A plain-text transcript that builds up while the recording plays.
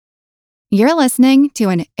You're listening to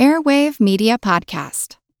an Airwave Media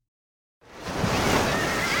Podcast.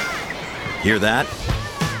 Hear that?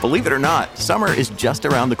 Believe it or not, summer is just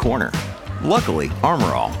around the corner. Luckily,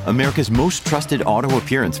 Armor All, America's most trusted auto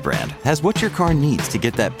appearance brand, has what your car needs to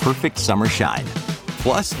get that perfect summer shine.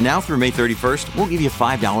 Plus, now through May 31st, we'll give you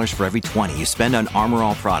 $5 for every $20 you spend on Armor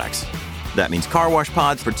All products. That means car wash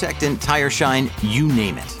pods, protectant, tire shine, you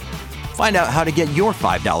name it. Find out how to get your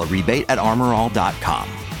 $5 rebate at armorall.com.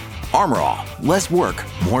 Armor All, less work,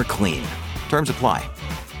 more clean. Terms apply.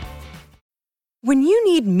 When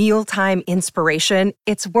you need mealtime inspiration,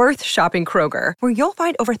 it's worth shopping Kroger, where you'll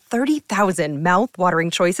find over 30,000 mouth-watering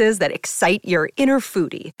choices that excite your inner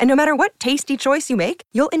foodie. And no matter what tasty choice you make,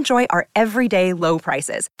 you'll enjoy our everyday low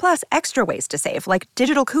prices, plus extra ways to save, like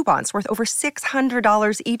digital coupons worth over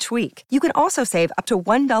 $600 each week. You can also save up to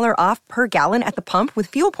 $1 off per gallon at the pump with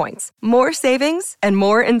fuel points. More savings and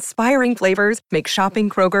more inspiring flavors make shopping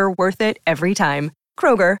Kroger worth it every time.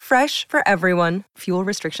 Kroger, fresh for everyone. Fuel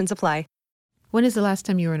restrictions apply. When is the last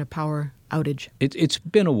time you were in a power outage? It's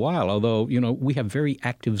been a while, although, we have very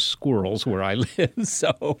active squirrels where I live.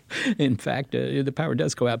 So, in fact, the power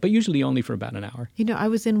does go out, but usually only for about an hour. I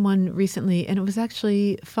was in one recently, and it was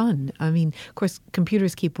actually fun. I mean, of course,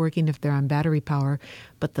 computers keep working if they're on battery power,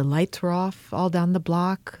 but the lights were off all down the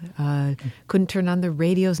block. Couldn't turn on the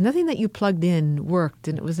radios. Nothing that you plugged in worked,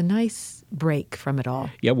 and it was a nice break from it all.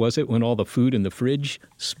 Yeah, was it when all the food in the fridge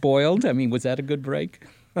spoiled? I mean, was that a good break?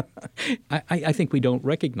 I think we don't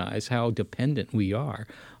recognize how dependent we are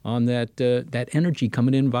on that energy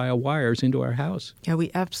coming in via wires into our house. Yeah,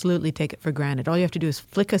 we absolutely take it for granted. All you have to do is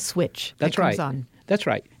flick a switch. That's right. Comes on. That's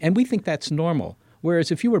right. And we think that's normal. Whereas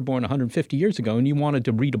if you were born 150 years ago and you wanted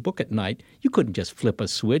to read a book at night, you couldn't just flip a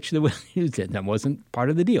switch. That wasn't part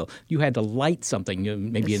of the deal. You had to light something,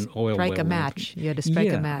 maybe an oil well. Strike a match. You had to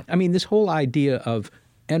strike a match. I mean, this whole idea of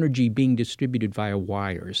energy being distributed via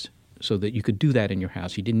wires so that you could do that in your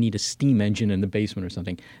house. You didn't need a steam engine in the basement or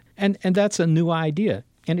something. And that's a new idea.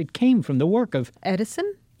 And it came from the work of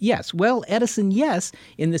Edison? Yes. Well, Edison, yes,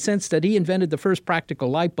 in the sense that he invented the first practical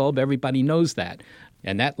light bulb. Everybody knows that.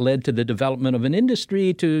 And that led to the development of an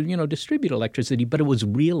industry to, distribute electricity. But it was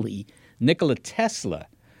really Nikola Tesla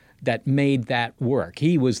that made that work.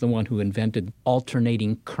 He was the one who invented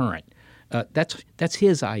alternating current. That's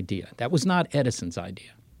his idea. That was not Edison's idea.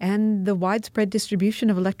 And the widespread distribution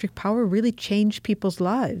of electric power really changed people's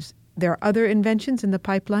lives. There are other inventions in the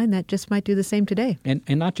pipeline that just might do the same today. And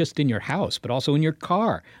not just in your house, but also in your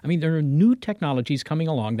car. I mean, there are new technologies coming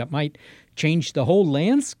along that might change the whole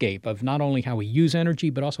landscape of not only how we use energy,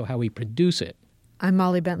 but also how we produce it. I'm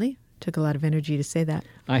Molly Bentley. Took a lot of energy to say that.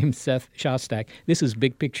 I'm Seth Shostak. This is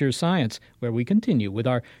Big Picture Science, where we continue with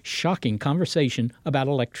our shocking conversation about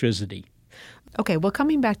electricity. Okay, well,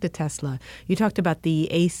 coming back to Tesla, you talked about the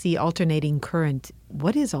AC alternating current.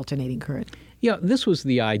 What is alternating current? Yeah, this was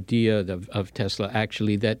the idea of Tesla,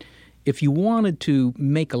 actually, that if you wanted to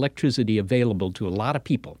make electricity available to a lot of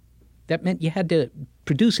people, that meant you had to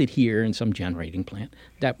produce it here in some generating plant.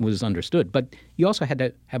 That was understood. But you also had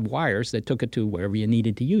to have wires that took it to wherever you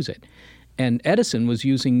needed to use it. And Edison was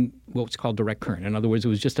using what's called direct current. In other words, it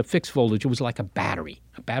was just a fixed voltage. It was like a battery.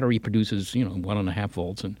 A battery produces, 1.5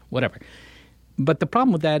 volts and whatever. But the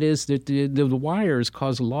problem with that is that the wires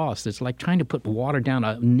cause loss. It's like trying to put water down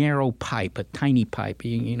a narrow pipe, a tiny pipe.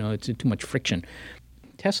 It's too much friction.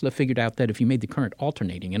 Tesla figured out that if you made the current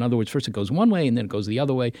alternating, in other words, first it goes one way and then it goes the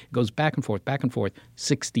other way, it goes back and forth,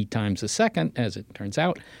 60 times a second, as it turns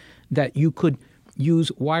out, that you could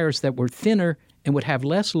use wires that were thinner and would have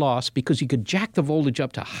less loss because you could jack the voltage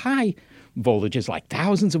up to high voltages, like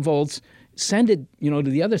thousands of volts, send it, to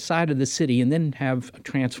the other side of the city, and then have a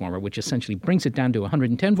transformer, which essentially brings it down to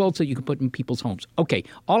 110 volts that you can put in people's homes. Okay,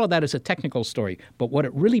 all of that is a technical story, but what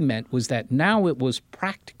it really meant was that now it was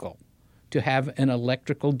practical to have an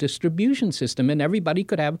electrical distribution system, and everybody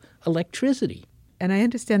could have electricity. And I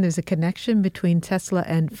understand there's a connection between Tesla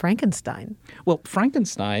and Frankenstein. Well,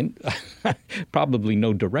 Frankenstein, probably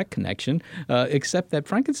no direct connection, except that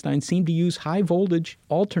Frankenstein seemed to use high voltage,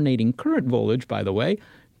 alternating current voltage, by the way,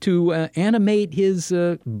 to animate his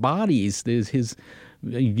bodies, his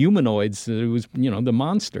humanoids. It was, the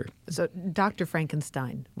monster. So Dr.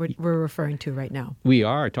 Frankenstein, we're referring to right now. We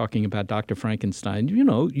are talking about Dr. Frankenstein.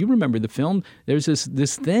 You remember the film. There's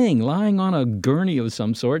this thing lying on a gurney of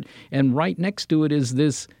some sort, and right next to it is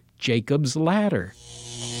this Jacob's ladder.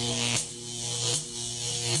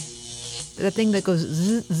 That thing that goes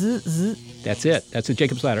zzz, zzz, zzz. That's it. That's a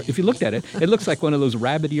Jacob's ladder. If you looked at it, it looks like one of those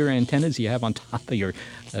rabbit ear antennas you have on top of your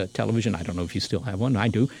television. I don't know if you still have one. I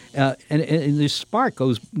do. And this spark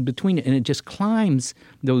goes between it, and it just climbs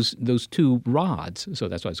those two rods. So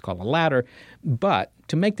that's why it's called a ladder. But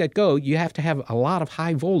to make that go, you have to have a lot of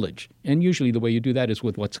high voltage. And usually the way you do that is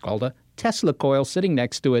with what's called a Tesla coil sitting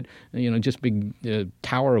next to it, just big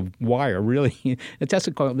tower of wire, really. A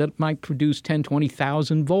Tesla coil that might produce 10,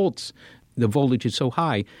 20,000 volts. The voltage is so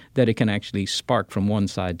high that it can actually spark from one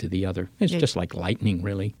side to the other. It's just like lightning,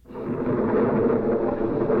 really. It's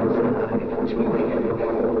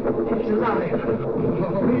alive.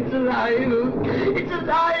 It's alive. It's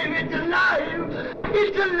alive. It's alive.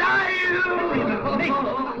 It's alive.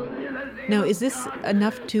 Now, is this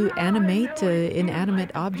enough to animate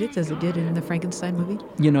inanimate objects as it did in the Frankenstein movie?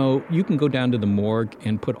 You can go down to the morgue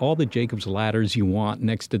and put all the Jacob's ladders you want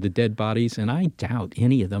next to the dead bodies, and I doubt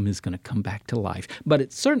any of them is going to come back to life. But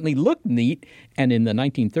it certainly looked neat, and in the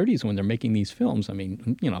 1930s when they're making these films,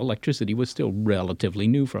 electricity was still relatively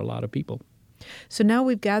new for a lot of people. So now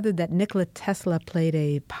we've gathered that Nikola Tesla played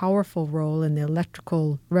a powerful role in the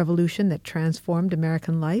electrical revolution that transformed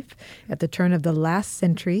American life at the turn of the last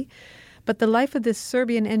century. But the life of this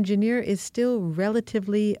Serbian engineer is still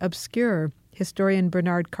relatively obscure. Historian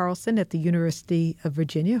Bernard Carlson at the University of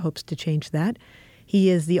Virginia hopes to change that.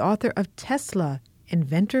 He is the author of Tesla,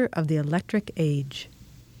 Inventor of the Electric Age.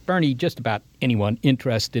 Bernie, just about anyone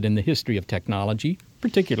interested in the history of technology,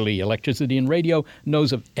 particularly electricity and radio,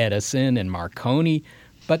 knows of Edison and Marconi.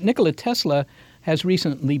 But Nikola Tesla has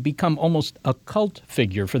recently become almost a cult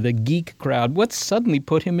figure for the geek crowd. What suddenly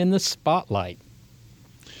put him in the spotlight?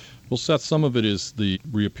 Well, Seth, some of it is the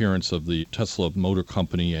reappearance of the Tesla Motor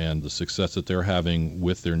Company and the success that they're having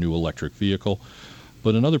with their new electric vehicle.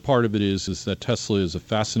 But another part of it is that Tesla is a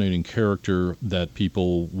fascinating character that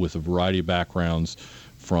people with a variety of backgrounds,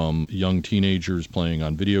 from young teenagers playing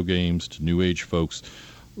on video games to new age folks,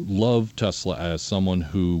 love Tesla as someone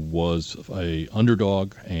who was a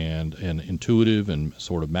underdog and an intuitive and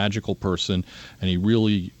sort of magical person, and he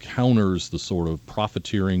really counters the sort of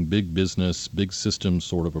profiteering, big business, big system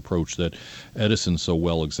sort of approach that Edison so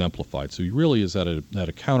well exemplified. So he really is at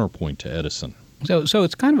a counterpoint to Edison. So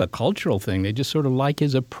it's kind of a cultural thing. They just sort of like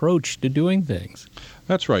his approach to doing things.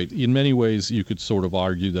 That's right. In many ways, you could sort of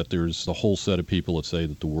argue that there's a whole set of people that say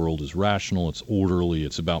that the world is rational, it's orderly,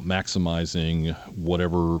 it's about maximizing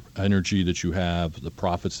whatever energy that you have, the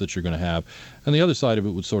profits that you're going to have. And the other side of it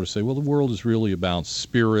would sort of say, well, the world is really about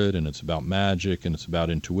spirit, and it's about magic, and it's about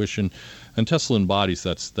intuition. And Tesla embodies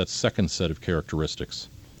that second set of characteristics.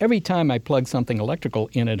 Every time I plug something electrical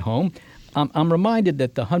in at home, I'm reminded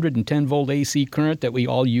that the 110-volt AC current that we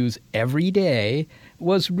all use every day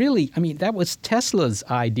was really, that was Tesla's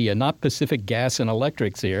idea, not Pacific Gas and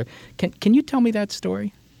Electric's here. Can you tell me that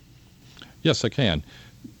story? Yes, I can.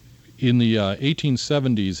 In the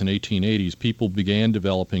 1870s and 1880s, people began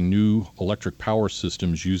developing new electric power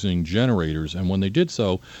systems using generators, and when they did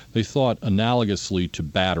so, they thought analogously to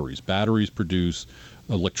batteries. Batteries produce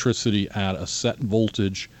electricity at a set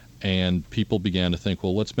voltage, and people began to think,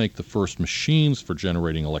 well, let's make the first machines for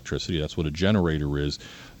generating electricity, that's what a generator is,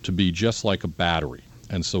 to be just like a battery.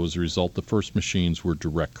 And so as a result, the first machines were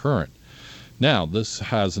direct current. Now, this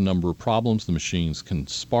has a number of problems. The machines can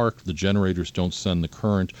spark. The generators don't send the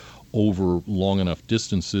current over long enough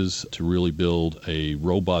distances to really build a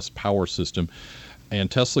robust power system.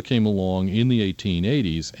 And Tesla came along in the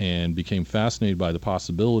 1880s and became fascinated by the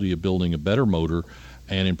possibility of building a better motor.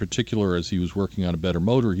 And in particular, as he was working on a better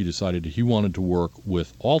motor, he decided he wanted to work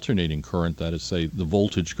with alternating current. That is, say, the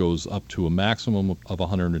voltage goes up to a maximum of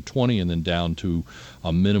 120 and then down to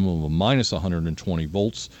a minimum of minus 120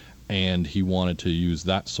 volts. And he wanted to use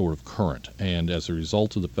that sort of current. And as a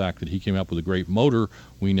result of the fact that he came up with a great motor,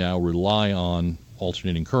 we now rely on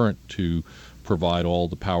alternating current to provide all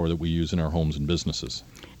the power that we use in our homes and businesses.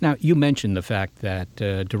 Now, you mentioned the fact that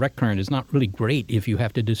direct current is not really great if you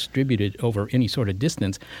have to distribute it over any sort of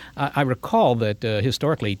distance. I recall that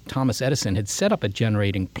historically Thomas Edison had set up a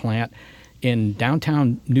generating plant in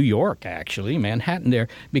downtown New York, actually, Manhattan there,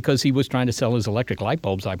 because he was trying to sell his electric light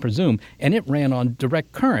bulbs, I presume, and it ran on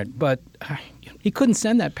direct current. But he couldn't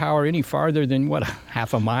send that power any farther than,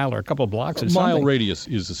 half a mile or a couple of blocks or something? A mile radius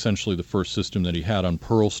is essentially the first system that he had on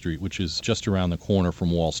Pearl Street, which is just around the corner from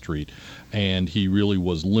Wall Street. And he really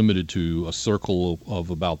was limited to a circle of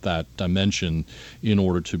about that dimension in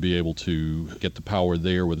order to be able to get the power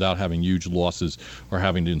there without having huge losses or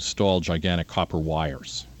having to install gigantic copper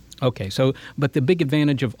wires. Okay, but the big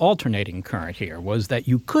advantage of alternating current here was that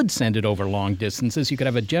you could send it over long distances. You could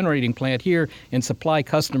have a generating plant here and supply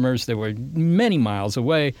customers that were many miles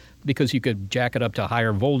away because you could jack it up to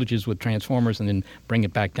higher voltages with transformers and then bring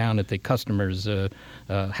it back down at the customer's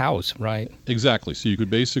house, right? Exactly. So you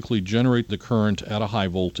could basically generate the current at a high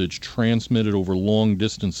voltage, transmit it over long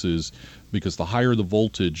distances, because the higher the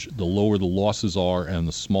voltage, the lower the losses are and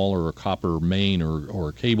the smaller a copper main or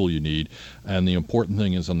a cable you need. And the important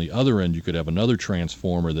thing is on the other end, you could have another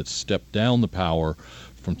transformer that stepped down the power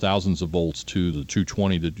from thousands of volts to the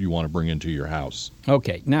 220 that you want to bring into your house.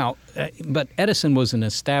 Okay. Now, but Edison was an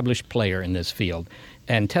established player in this field,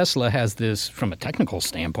 and Tesla has this, from a technical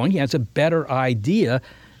standpoint, he has a better idea.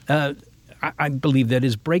 I believe that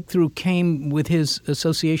his breakthrough came with his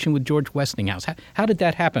association with George Westinghouse. How did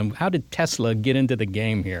that happen? How did Tesla get into the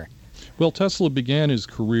game here? Well, Tesla began his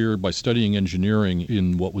career by studying engineering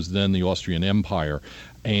in what was then the Austrian Empire,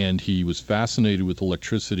 and he was fascinated with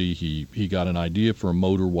electricity. He got an idea for a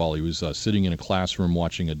motor while he was sitting in a classroom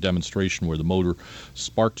watching a demonstration where the motor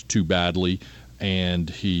sparked too badly, and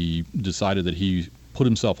he decided that he put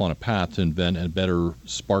himself on a path to invent a better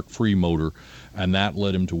spark-free motor, and that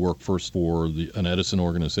led him to work first for an Edison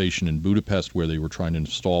organization in Budapest, where they were trying to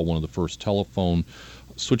install one of the first telephone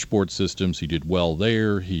switchboard systems. He did well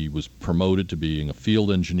there. He was promoted to being a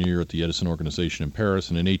field engineer at the Edison organization in Paris,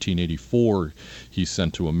 and in 1884 he's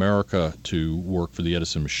sent to America to work for the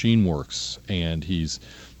Edison Machine Works, and he's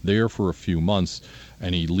there for a few months,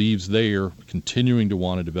 and he leaves there continuing to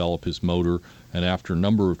want to develop his motor, and after a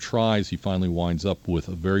number of tries he finally winds up with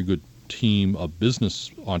a very good team of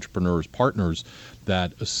business entrepreneurs, partners,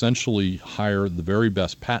 that essentially hire the very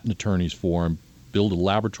best patent attorneys for him, build a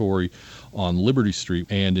laboratory on Liberty Street,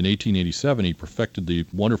 and in 1887 he perfected the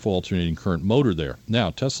wonderful alternating current motor there. Now,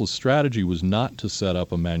 Tesla's strategy was not to set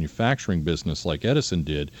up a manufacturing business like Edison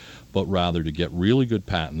did, but rather to get really good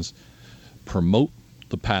patents, promote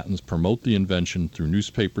the patents, promote the invention through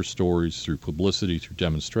newspaper stories, through publicity, through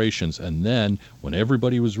demonstrations, and then, when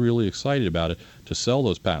everybody was really excited about it, to sell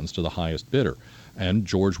those patents to the highest bidder. And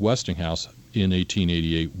George Westinghouse in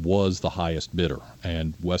 1888 was the highest bidder,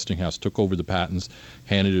 and Westinghouse took over the patents,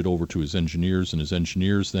 handed it over to his engineers, and his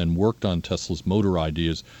engineers then worked on Tesla's motor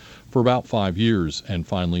ideas for about 5 years and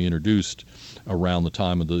finally introduced, around the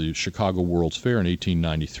time of the Chicago World's Fair in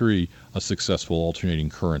 1893, a successful alternating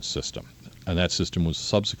current system. And that system was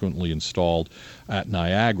subsequently installed at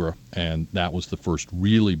Niagara, and that was the first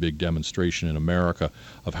really big demonstration in America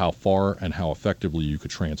of how far and how effectively you could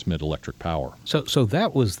transmit electric power. So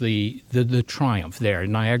that was the triumph there,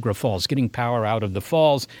 Niagara Falls, getting power out of the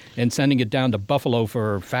falls and sending it down to Buffalo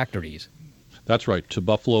for factories. That's right, to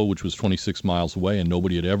Buffalo, which was 26 miles away, and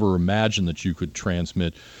nobody had ever imagined that you could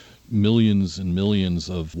transmit millions and millions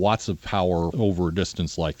of watts of power over a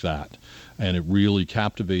distance like that. And it really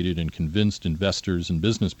captivated and convinced investors and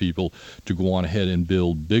business people to go on ahead and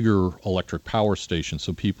build bigger electric power stations.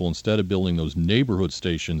 So people, instead of building those neighborhood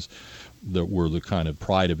stations that were the kind of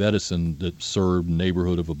pride of Edison that served a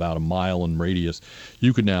neighborhood of about a mile in radius,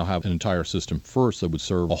 you could now have an entire system first that would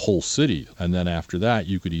serve a whole city. And then after that,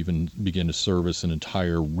 you could even begin to service an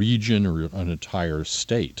entire region or an entire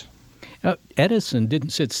state. Edison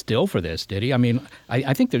didn't sit still for this, did he? I mean,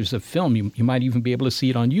 I think there's a film, you might even be able to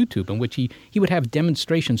see it on YouTube, in which he would have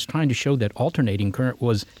demonstrations trying to show that alternating current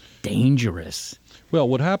was dangerous. Well,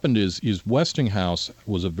 what happened is Westinghouse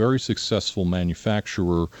was a very successful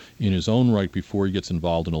manufacturer in his own right before he gets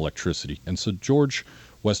involved in electricity. And so George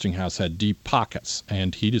Westinghouse had deep pockets,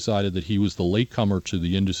 and he decided that he was the latecomer to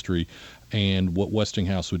the industry. And what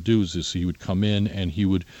Westinghouse would do is he would come in and he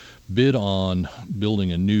would bid on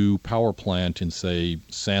building a new power plant in, say,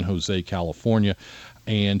 San Jose, California,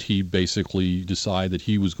 and he basically decided that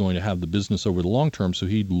he was going to have the business over the long term, so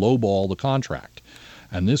he'd lowball the contract.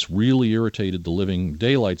 And this really irritated the living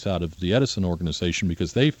daylights out of the Edison organization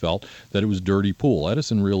because they felt that it was dirty pool.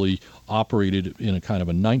 Edison really operated in a kind of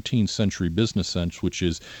a 19th century business sense, which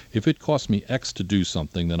is, if it costs me X to do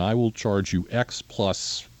something, then I will charge you X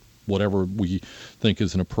plus whatever we think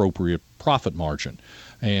is an appropriate profit margin.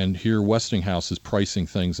 And here Westinghouse is pricing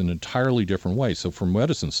things in an entirely different way. So from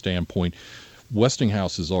Edison's standpoint,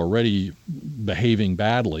 Westinghouse is already behaving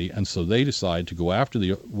badly, and so they decide to go after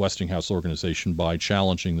the Westinghouse organization by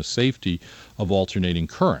challenging the safety of alternating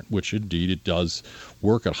current, which indeed it does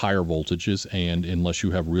work at higher voltages, and unless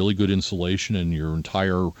you have really good insulation and your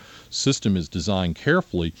entire system is designed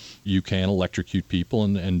carefully, you can electrocute people,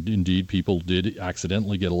 and indeed people did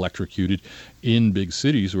accidentally get electrocuted in big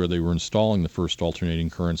cities where they were installing the first alternating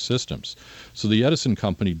current systems. So the Edison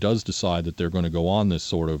company does decide that they're going to go on this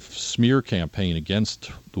sort of smear campaign campaign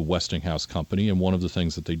against the Westinghouse company, and one of the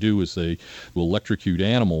things that they do is they will electrocute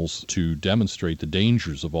animals to demonstrate the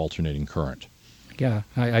dangers of alternating current. Yeah,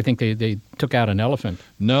 I think they took out an elephant.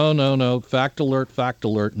 No. Fact alert.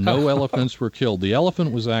 No elephants were killed. The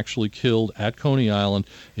elephant was actually killed at Coney Island.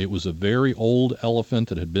 It was a very old elephant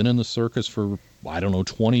that had been in the circus for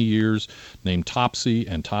 20 years, named Topsy,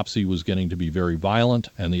 and Topsy was getting to be very violent,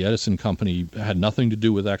 and the Edison company had nothing to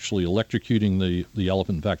do with actually electrocuting the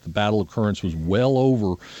elephant. In fact, the Battle of Currents was well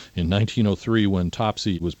over in 1903 when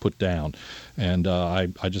Topsy was put down. And I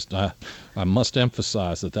must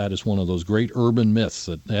emphasize that is one of those great urban myths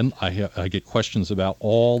that then I get questions about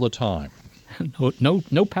all the time.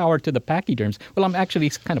 No power to the pachyderms. Well, I'm actually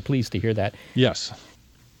kind of pleased to hear that. Yes.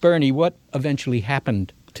 Bernie, what eventually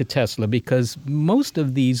happened to Tesla? Because most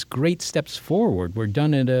of these great steps forward were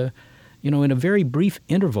done in a very brief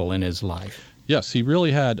interval in his life. Yes, he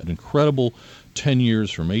really had an incredible 10 years.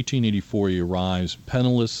 From 1884, he arrives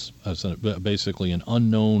penniless as basically an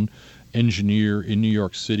unknown engineer in New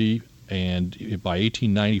York City. And by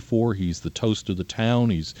 1894, he's the toast of the town.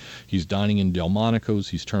 He's dining in Delmonico's.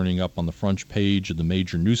 He's turning up on the front page of the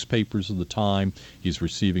major newspapers of the time. He's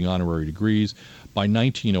receiving honorary degrees. By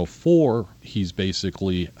 1904, he's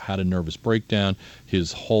basically had a nervous breakdown.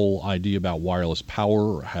 His whole idea about wireless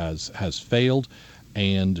power has failed,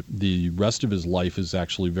 and the rest of his life is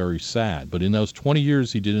actually very sad. But in those 20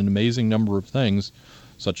 years, he did an amazing number of things,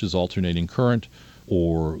 such as alternating current,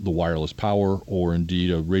 or the wireless power, or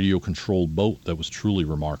indeed a radio-controlled boat that was truly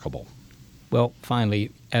remarkable. Well,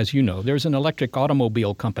 finally, as you know, there's an electric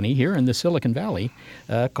automobile company here in the Silicon Valley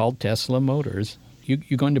called Tesla Motors.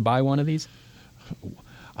 You going to buy one of these?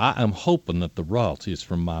 I am hoping that the royalties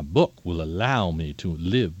from my book will allow me to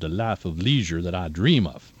live the life of leisure that I dream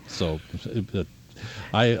of. So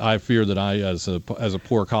I fear that I, as a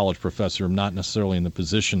poor college professor, am not necessarily in the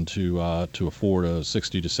position to afford a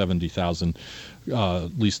 $60,000 to $70,000,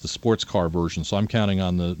 at least the sports car version. So I'm counting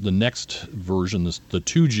on the next version, the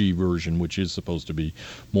 2G version, which is supposed to be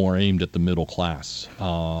more aimed at the middle class.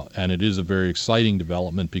 And it is a very exciting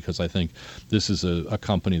development because I think this is a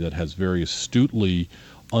company that has very astutely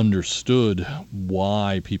understood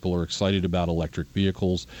why people are excited about electric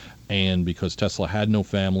vehicles, and because Tesla had no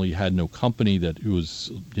family, had no company, that it was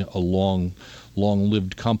a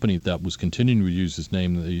long-lived company that was continuing to use his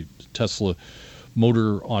name. The Tesla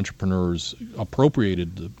motor entrepreneurs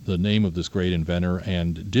appropriated the name of this great inventor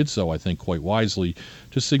and did so, I think, quite wisely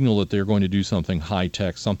to signal that they're going to do something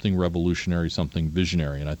high-tech, something revolutionary, something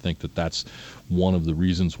visionary. And I think that that's one of the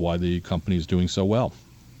reasons why the company is doing so well.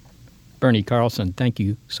 Bernie Carlson, thank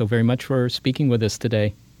you so very much for speaking with us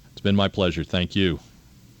today. It's been my pleasure. Thank you.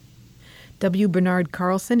 W. Bernard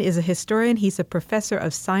Carlson is a historian. He's a professor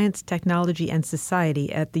of science, technology, and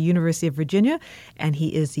society at the University of Virginia, and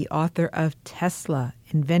he is the author of Tesla,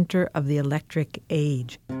 Inventor of the Electric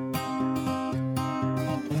Age.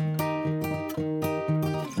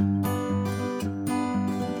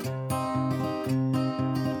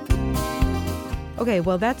 Okay,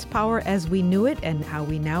 well, that's power as we knew it and how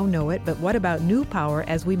we now know it, but what about new power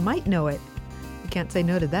as we might know it? We can't say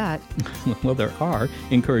no to that. Well, there are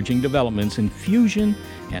encouraging developments in fusion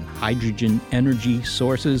and hydrogen energy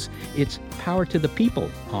sources. It's power to the people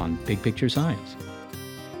on Big Picture Science.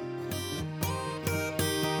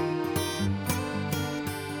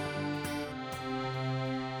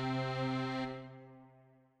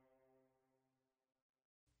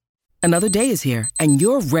 Another day is here, and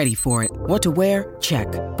you're ready for it. What to wear? Check.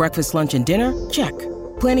 Breakfast, lunch, and dinner? Check.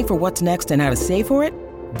 Planning for what's next and how to save for it?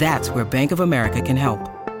 That's where Bank of America can help.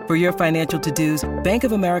 For your financial to-dos, Bank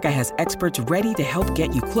of America has experts ready to help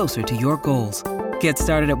get you closer to your goals. Get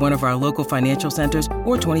started at one of our local financial centers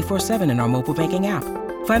or 24/7 in our mobile banking app.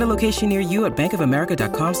 Find a location near you at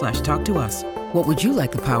bankofamerica.com/talktous. What would you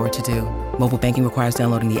like the power to do? Mobile banking requires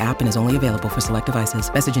downloading the app and is only available for select devices.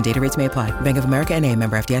 Message and data rates may apply. Bank of America N.A.,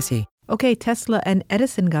 member FDIC. Okay, Tesla and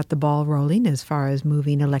Edison got the ball rolling as far as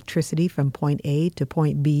moving electricity from point A to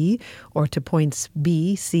point B, or to points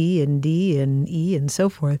B, C, and D, and E, and so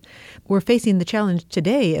forth. We're facing the challenge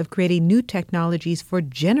today of creating new technologies for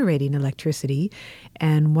generating electricity,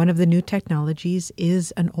 and one of the new technologies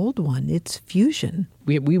is an old one. It's fusion.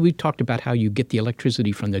 We talked about how you get the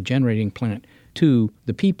electricity from the generating plant to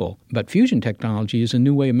the people, but fusion technology is a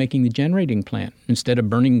new way of making the generating plant. Instead of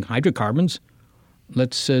burning hydrocarbons,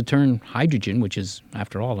 let's turn hydrogen, which is,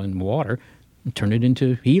 after all, in water, and turn it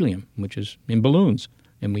into helium, which is in balloons.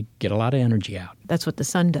 and we get a lot of energy out. That's what the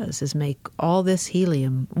sun does, is make all this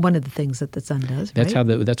helium. One of the things that the sun does, That's right?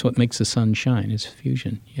 that's what makes the sun shine, is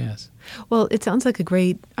fusion, yes. Well, it sounds like a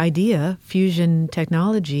great idea, fusion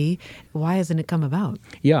technology. Why hasn't it come about?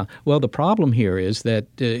 Yeah, well, the problem here is that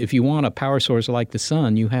if you want a power source like the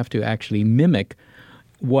sun, you have to actually mimic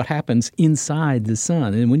what happens inside the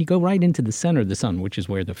sun. And when you go right into the center of the sun, which is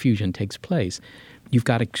where the fusion takes place, you've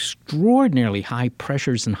got extraordinarily high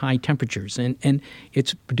pressures and high temperatures. And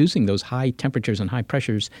it's producing those high temperatures and high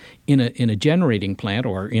pressures in a generating plant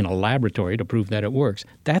or in a laboratory to prove that it works.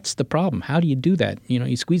 That's the problem. How do you do that?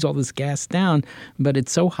 You squeeze all this gas down, but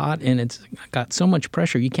it's so hot and it's got so much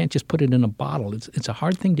pressure, you can't just put it in a bottle. It's a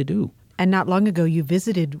hard thing to do. And not long ago, you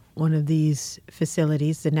visited one of these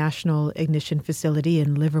facilities, the National Ignition Facility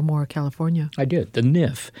in Livermore, California. I did, the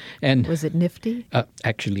NIF. And was it nifty?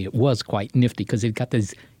 Actually, it was quite nifty because it got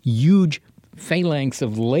this huge phalanx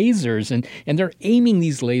of lasers, and they're aiming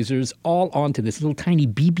these lasers all onto this little tiny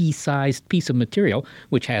BB-sized piece of material,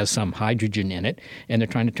 which has some hydrogen in it, and they're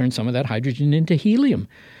trying to turn some of that hydrogen into helium.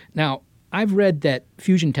 Now, I've read that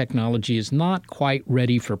fusion technology is not quite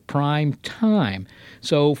ready for prime time.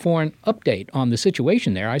 So for an update on the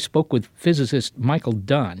situation there, I spoke with physicist Michael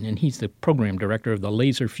Dunn, and he's the program director of the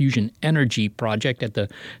Laser Fusion Energy Project at the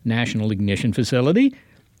National Ignition Facility.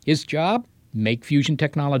 His job, make fusion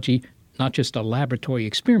technology not just a laboratory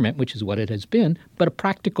experiment, which is what it has been, but a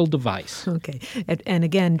practical device. Okay. And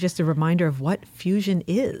again, just a reminder of what fusion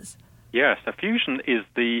is. Yes, so fusion is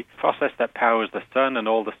the process that powers the sun and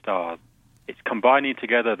all the stars. It's combining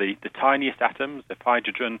together the tiniest atoms of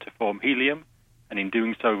hydrogen to form helium, and in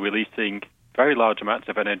doing so releasing very large amounts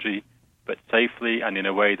of energy, but safely and in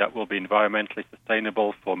a way that will be environmentally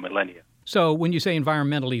sustainable for millennia. So when you say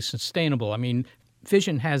environmentally sustainable, I mean,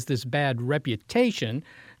 fission has this bad reputation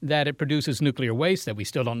that it produces nuclear waste that we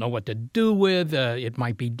still don't know what to do with. It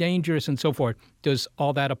might be dangerous and so forth. Does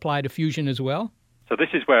all that apply to fusion as well? So this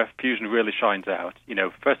is where fusion really shines out.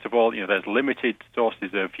 First of all, there's limited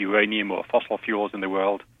sources of uranium or fossil fuels in the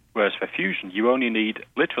world, whereas for fusion, you only need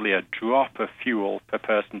literally a drop of fuel per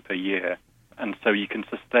person per year. And so you can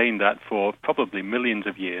sustain that for probably millions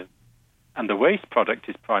of years. And the waste product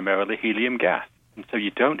is primarily helium gas. And so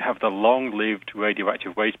you don't have the long-lived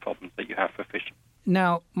radioactive waste problems that you have for fission.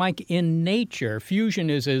 Now, Mike, in nature, fusion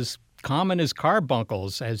is as common as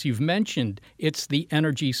carbuncles, as you've mentioned. It's the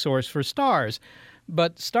energy source for stars.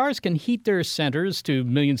 But stars can heat their centers to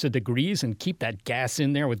millions of degrees and keep that gas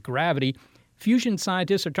in there with gravity. Fusion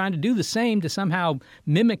scientists are trying to do the same to somehow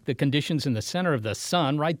mimic the conditions in the center of the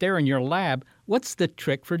sun right there in your lab. What's the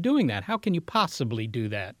trick for doing that? How can you possibly do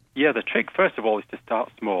that? Yeah, the trick, first of all, is to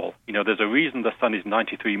start small. There's a reason the sun is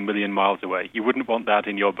 93 million miles away. You wouldn't want that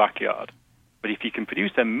in your backyard. But if you can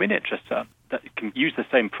produce a miniature sun that can use the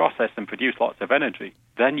same process and produce lots of energy,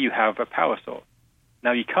 then you have a power source.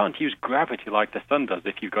 Now, you can't use gravity like the sun does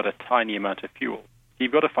if you've got a tiny amount of fuel. So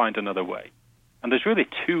you've got to find another way. And there's really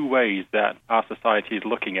two ways that our society is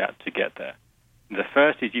looking at to get there. The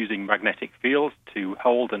first is using magnetic fields to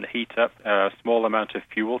hold and heat up a small amount of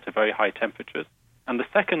fuel to very high temperatures. And the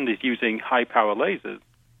second is using high-power lasers,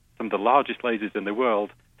 some of the largest lasers in the world,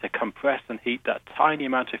 to compress and heat that tiny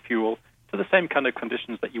amount of fuel to the same kind of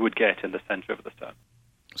conditions that you would get in the center of the sun.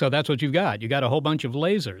 So that's what you've got. You've got a whole bunch of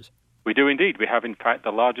lasers. We do indeed. We have, in fact,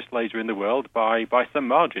 the largest laser in the world by some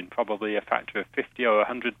margin, probably a factor of 50 or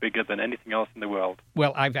 100 bigger than anything else in the world.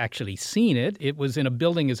 Well, I've actually seen it. It was in a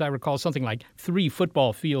building, as I recall, something like 3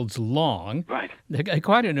 football fields long. Right.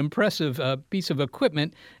 Quite an impressive piece of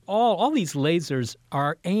equipment. All these lasers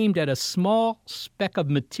are aimed at a small speck of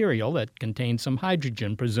material that contains some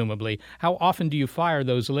hydrogen, presumably. How often do you fire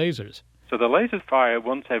those lasers? So the lasers fire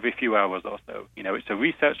once every few hours or so. It's a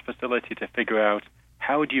research facility to figure out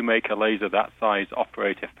how do you make a laser that size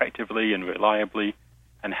operate effectively and reliably,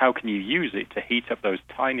 and how can you use it to heat up those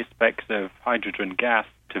tiny specks of hydrogen gas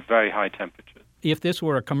to very high temperatures? If this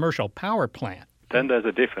were a commercial power plant, then there's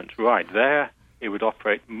a difference. Right there, it would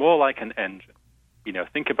operate more like an engine.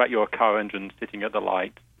 Think about your car engine sitting at the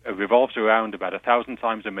light. It revolves around about 1,000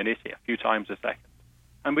 times a minute, a few times a second.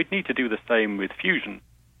 And we'd need to do the same with fusion,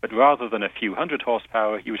 but rather than a few hundred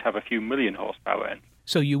horsepower, you would have a few million horsepower engine.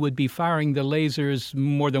 So you would be firing the lasers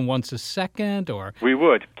more than once a second, or? We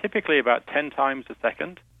would, typically about 10 times a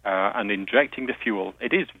second, and injecting the fuel.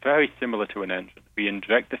 It is very similar to an engine. We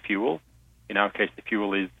inject the fuel. In our case, the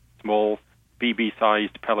fuel is small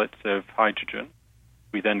BB-sized pellets of hydrogen.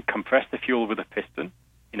 We then compress the fuel with a piston.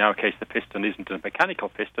 In our case, the piston isn't a mechanical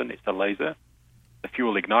piston, it's a laser. The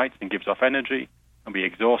fuel ignites and gives off energy. and we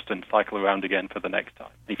exhaust and cycle around again for the next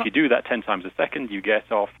time. If you do that 10 times a second, you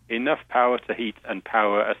get off enough power to heat and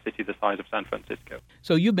power a city the size of San Francisco.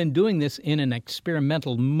 So you've been doing this in an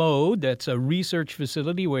experimental mode. That's a research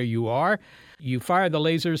facility where you are. You fire the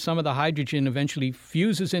lasers, some of the hydrogen eventually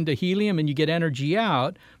fuses into helium, and you get energy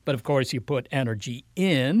out. But of course, you put energy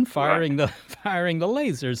in, firing the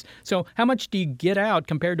lasers. So how much do you get out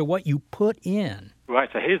compared to what you put in? Right,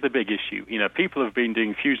 so here's the big issue. People have been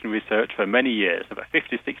doing fusion research for many years, about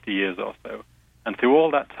 50, 60 years or so. And through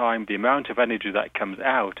all that time, the amount of energy that comes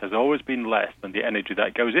out has always been less than the energy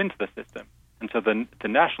that goes into the system. And so the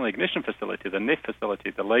National Ignition Facility, the NIF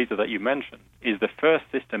facility, the laser that you mentioned, is the first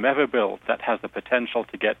system ever built that has the potential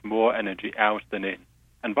to get more energy out than in.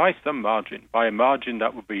 And by some margin, by a margin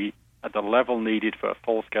that would be at the level needed for a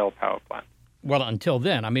full-scale power plant. Well, until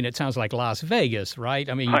then, it sounds like Las Vegas, right?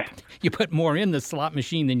 Right. You put more in the slot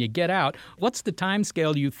machine than you get out. What's the time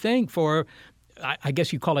scale you think for, I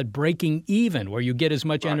guess you call it breaking even, where you get as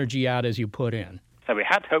much energy out as you put in? So we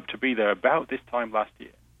had hoped to be there about this time last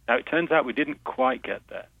year. Now, it turns out we didn't quite get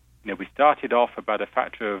there. We started off about a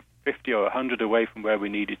factor of 50 or 100 away from where we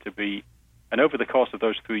needed to be. And over the course of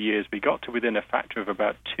those 3 years, we got to within a factor of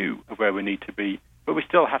about 2 of where we need to be. But we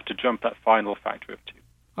still have to jump that final factor of 2.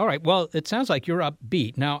 All right. Well, it sounds like you're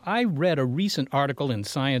upbeat. Now, I read a recent article in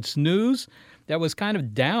Science News that was kind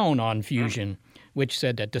of down on fusion, which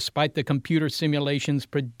said that despite the computer simulations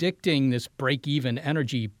predicting this break-even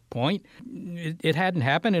energy point, it hadn't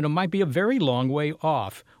happened, and it might be a very long way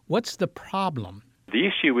off. What's the problem? The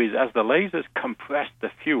issue is, as the lasers compress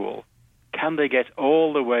the fuel, can they get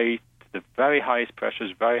all the way to the very highest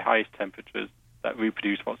pressures, very highest temperatures that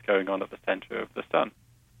reproduce what's going on at the center of the sun?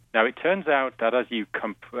 Now, it turns out that as you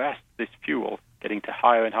compress this fuel, getting to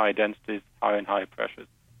higher and higher densities, higher and higher pressures,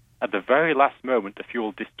 at the very last moment, the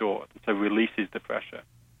fuel distorts, so releases the pressure.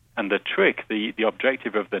 And the trick, the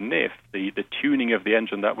objective of the NIF, the tuning of the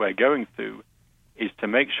engine that we're going through, is to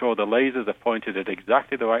make sure the lasers are pointed at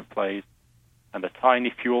exactly the right place and the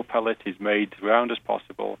tiny fuel pellet is made as round as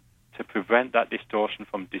possible to prevent that distortion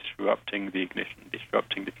from disrupting the ignition,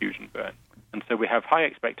 disrupting the fusion burn. And so we have high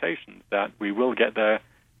expectations that we will get there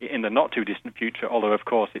in the not-too-distant future, although, of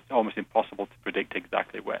course, it's almost impossible to predict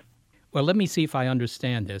exactly when. Well, let me see if I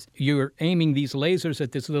understand this. You're aiming these lasers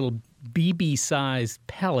at this little BB-sized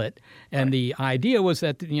pellet, and the idea was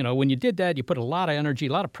that, when you did that, you put a lot of energy,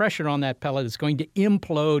 a lot of pressure on that pellet. It's going to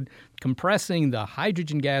implode, compressing the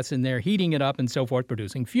hydrogen gas in there, heating it up, and so forth,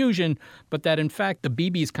 producing fusion, but that, in fact, the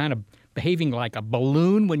BB is kind of behaving like a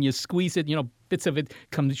balloon when you squeeze it. Bits of it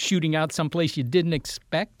come shooting out someplace you didn't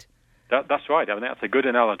expect. That's right. That's a good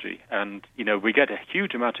analogy. And, we get a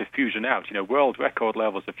huge amount of fusion out, world record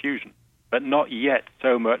levels of fusion, but not yet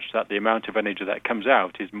so much that the amount of energy that comes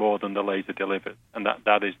out is more than the laser delivers. And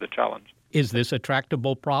that is the challenge. Is this a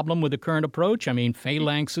tractable problem with the current approach?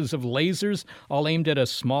 Phalanxes of lasers all aimed at a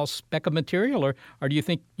small speck of material, or do you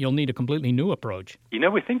think you'll need a completely new approach?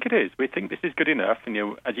 We think it is. We think this is good enough. And,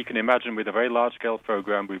 as you can imagine, with a very large-scale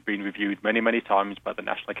program, we've been reviewed many, many times by the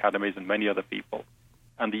national academies and many other people.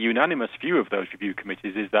 And the unanimous view of those review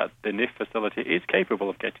committees is that the NIF facility is capable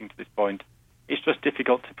of getting to this point. It's just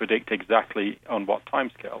difficult to predict exactly on what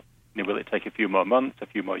timescale. Will it take a few more months, a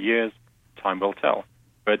few more years? Time will tell.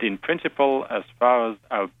 But in principle, as far as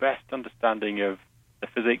our best understanding of the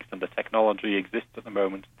physics and the technology exists at the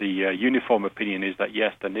moment, the uniform opinion is that,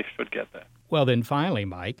 yes, the NIF should get there. Well, then finally,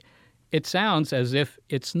 Mike, it sounds as if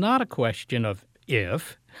it's not a question of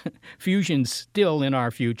if. Fusion's still in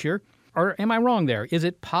our future. Or am I wrong there? Is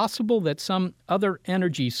it possible that some other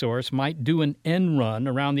energy source might do an end run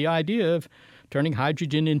around the idea of turning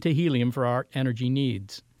hydrogen into helium for our energy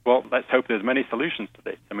needs? Well, let's hope there's many solutions to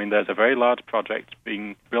this. There's a very large project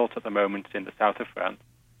being built at the moment in the south of France,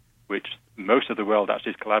 which most of the world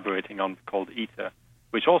actually is collaborating on, called ITER,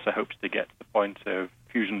 which also hopes to get to the point of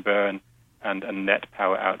fusion burn and net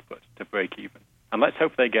power output to break even. And let's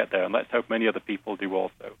hope they get there, and let's hope many other people do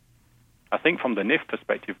also. I think from the NIF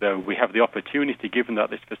perspective, though, we have the opportunity, given that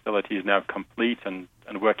this facility is now complete and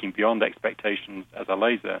working beyond expectations as a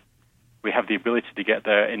laser, we have the ability to get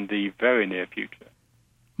there in the very near future.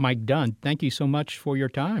 Mike Dunn, thank you so much for your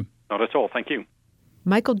time. Not at all. Thank you.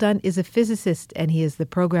 Michael Dunn is a physicist, and he is the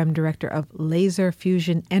program director of Laser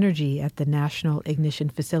Fusion Energy at the National Ignition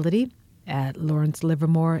Facility at Lawrence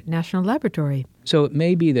Livermore National Laboratory. So it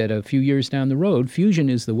may be that a few years down the road, fusion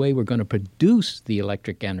is the way we're going to produce the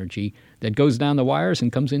electric energy that goes down the wires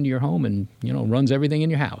and comes into your home and, runs everything in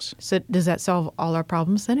your house. So does that solve all our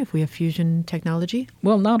problems then if we have fusion technology?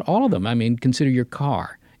 Well, not all of them. Consider your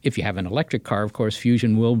car. If you have an electric car, of course,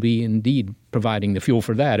 fusion will be indeed providing the fuel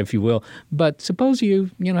for that, if you will. But suppose you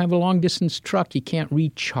have a long-distance truck. You can't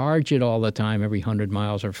recharge it all the time every 100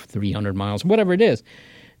 miles or 300 miles, whatever it is.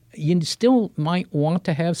 You still might want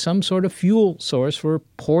to have some sort of fuel source for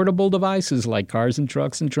portable devices like cars and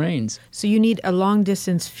trucks and trains. So you need a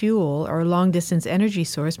long-distance fuel or a long-distance energy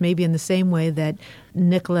source, maybe in the same way that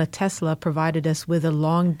Nikola Tesla provided us with a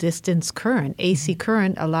long-distance current. AC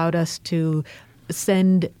current allowed us to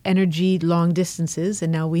send energy long distances,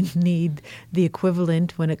 and now we need the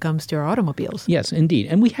equivalent when it comes to our automobiles. Yes, indeed.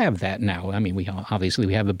 And we have that now. I mean, we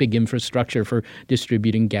have a big infrastructure for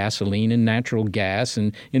distributing gasoline and natural gas.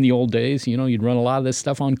 And in the old days, you'd run a lot of this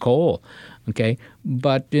stuff on coal. Okay.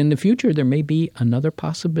 But in the future, there may be another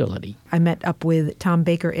possibility. I met up with Tom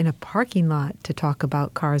Baker in a parking lot to talk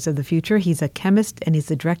about cars of the future. He's a chemist, and he's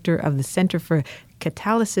the director of the Center for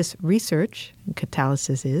Catalysis Research. And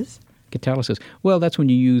catalysis is? Catalysis. Well, that's when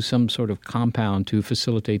you use some sort of compound to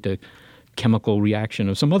facilitate the chemical reaction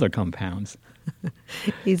of some other compounds.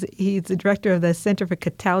 He's the director of the Center for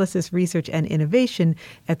Catalysis Research and Innovation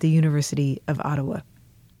at the University of Ottawa.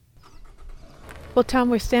 Well, Tom,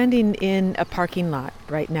 we're standing in a parking lot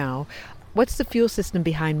right now. What's the fuel system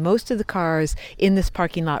behind most of the cars in this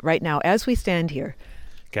parking lot right now as we stand here?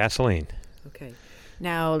 Gasoline. Okay.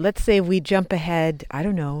 Now, let's say we jump ahead,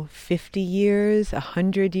 50 years,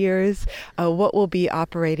 100 years. What will be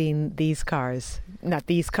operating these cars? Not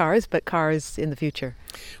these cars, but cars in the future.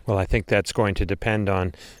 Well, I think that's going to depend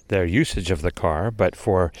on their usage of the car. But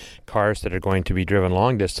for cars that are going to be driven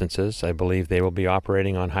long distances, I believe they will be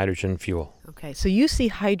operating on hydrogen fuel. Okay, so you see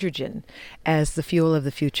hydrogen as the fuel of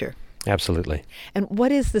the future. Absolutely. And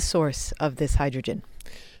what is the source of this hydrogen?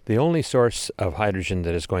 The only source of hydrogen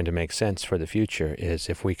that is going to make sense for the future is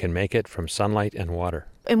if we can make it from sunlight and water.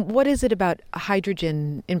 And what is it about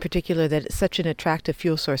hydrogen in particular that is such an attractive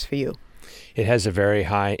fuel source for you? It has a very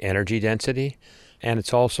high energy density, and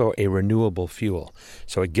it's also a renewable fuel.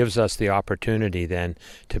 So it gives us the opportunity then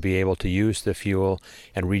to be able to use the fuel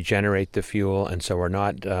and regenerate the fuel, and so we're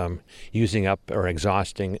not using up or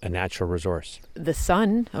exhausting a natural resource. The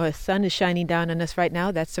sun is shining down on us right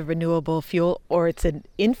now. That's a renewable fuel, or it's an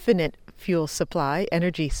infinite fuel supply,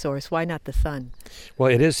 energy source. Why not the sun?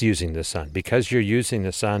 Well, it is using the sun. Because you're using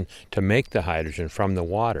the sun to make the hydrogen from the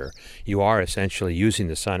water, you are essentially using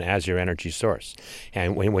the sun as your energy source.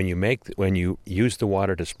 And when you use the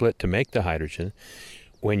water to split to make the hydrogen,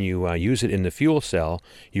 when you use it in the fuel cell,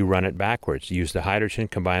 you run it backwards. You use the hydrogen,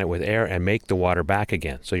 combine it with air, and make the water back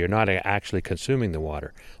again. So you're not actually consuming the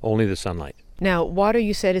water, only the sunlight. Now, water,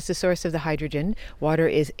 you said, is the source of the hydrogen. Water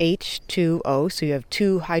is H2O, so you have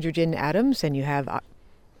two hydrogen atoms, and you have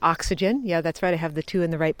oxygen. Yeah, that's right. I have the two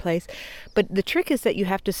in the right place. But the trick is that you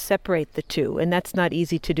have to separate the two, and that's not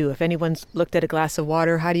easy to do. If anyone's looked at a glass of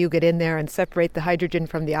water, how do you get in there and separate the hydrogen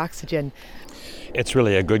from the oxygen? It's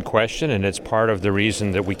really a good question, and it's part of the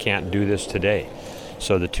reason that we can't do this today.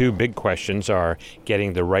 So the two big questions are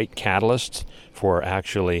getting the right catalyst for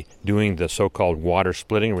actually doing the so-called water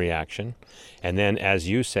splitting reaction, and then, as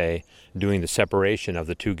you say, doing the separation of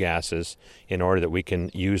the two gases in order that we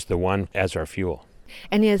can use the one as our fuel.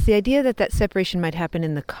 And is the idea that separation might happen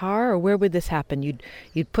in the car, or where would this happen? You'd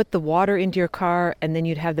put the water into your car, and then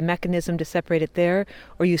you'd have the mechanism to separate it there,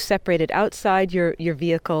 or you separate it outside your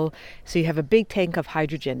vehicle, so you have a big tank of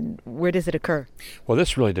hydrogen. Where does it occur? Well,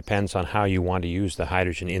 this really depends on how you want to use the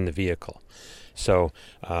hydrogen in the vehicle. So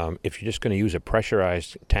if you're just going to use a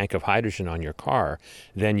pressurized tank of hydrogen on your car,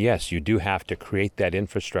 then yes, you do have to create that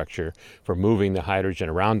infrastructure for moving the hydrogen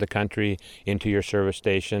around the country into your service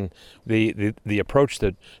station. The approach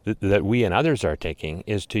that we and others are taking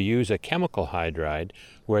is to use a chemical hydride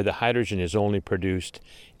where the hydrogen is only produced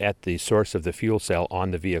at the source of the fuel cell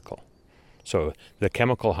on the vehicle. So the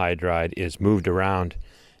chemical hydride is moved around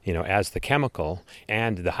as the chemical,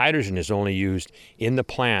 and the hydrogen is only used in the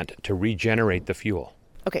plant to regenerate the fuel.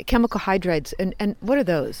 Okay, chemical hydrides, and what are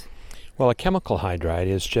those? Well, a chemical hydride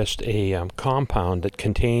is just a compound that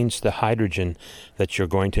contains the hydrogen that you're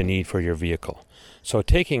going to need for your vehicle. So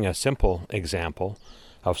taking a simple example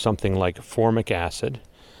of something like formic acid,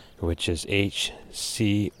 which is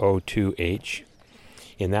HCO2H,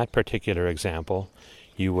 in that particular example,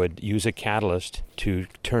 you would use a catalyst to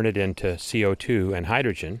turn it into CO2 and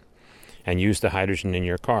hydrogen and use the hydrogen in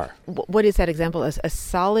your car. What is that example? A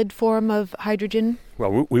solid form of hydrogen?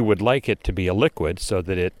 Well, we would like it to be a liquid so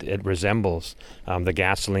that it resembles the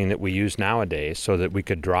gasoline that we use nowadays, so that we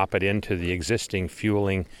could drop it into the existing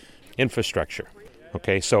fueling infrastructure.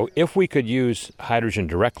 Okay, so if we could use hydrogen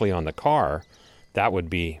directly on the car, that would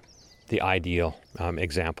be the ideal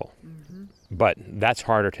example. Mm-hmm. But that's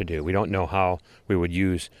harder to do. We don't know how we would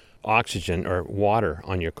use oxygen or water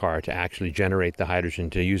on your car to actually generate the hydrogen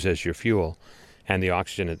to use as your fuel and the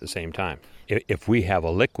oxygen at the same time. If we have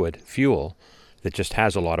a liquid fuel that just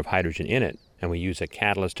has a lot of hydrogen in it, and we use a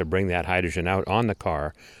catalyst to bring that hydrogen out on the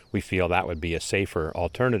car, we feel that would be a safer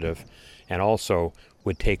alternative and also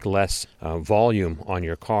would take less volume on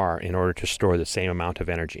your car in order to store the same amount of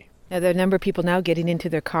energy. Now, there are a number of people now getting into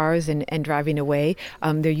their cars and driving away.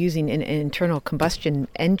 They're using an internal combustion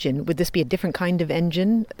engine. Would this be a different kind of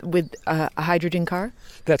engine with a hydrogen car?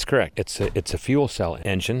 That's correct. It's a fuel cell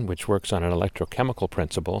engine which works on an electrochemical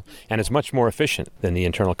principle and is much more efficient than the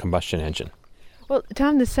internal combustion engine. Well,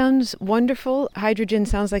 Tom, this sounds wonderful. Hydrogen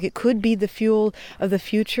sounds like it could be the fuel of the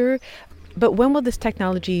future. But when will this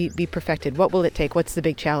technology be perfected? What will it take? What's the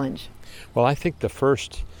big challenge? Well, I think the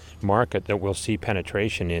first market that we'll see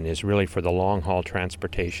penetration in is really for the long-haul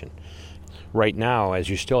transportation. Right now, as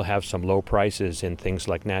you still have some low prices in things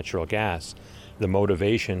like natural gas, the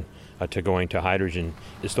motivation to going to hydrogen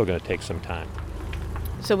is still going to take some time.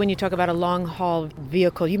 So when you talk about a long-haul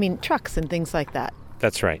vehicle, you mean trucks and things like that?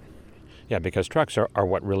 That's right. Yeah, because trucks are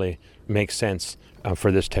what really makes sense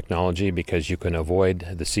for this technology, because you can avoid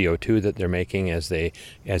the CO2 that they're making as they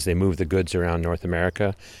move the goods around North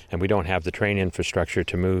America, and we don't have the train infrastructure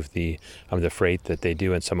to move the freight that they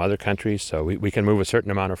do in some other countries. So we can move a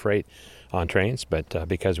certain amount of freight on trains, but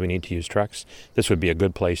because we need to use trucks, this would be a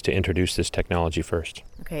good place to introduce this technology first.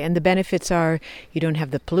 Okay, and the benefits are you don't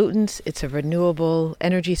have the pollutants, it's a renewable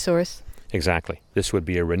energy source? Exactly. This would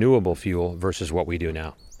be a renewable fuel versus what we do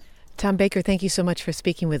now. Tom Baker, thank you so much for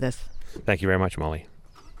speaking with us. Thank you very much, Molly.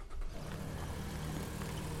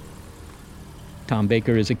 Tom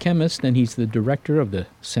Baker is a chemist, and he's the director of the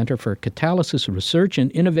Center for Catalysis Research and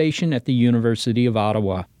Innovation at the University of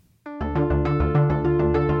Ottawa.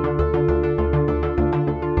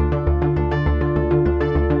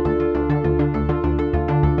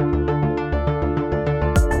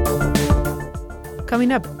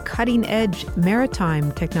 Coming up, cutting-edge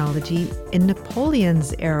maritime technology in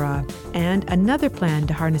Napoleon's era, and another plan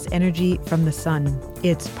to harness energy from the sun.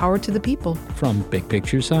 It's Power to the People from Big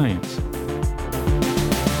Picture Science.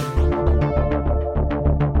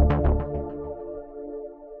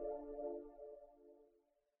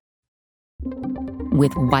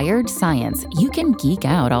 With Wired Science, you can geek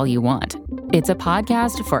out all you want. It's a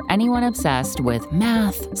podcast for anyone obsessed with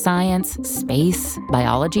math, science, space,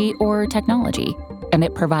 biology, or technology. And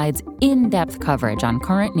it provides in-depth coverage on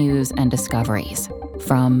current news and discoveries.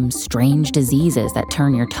 From strange diseases that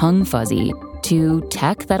turn your tongue fuzzy to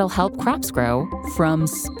tech that'll help crops grow from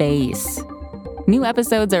space. New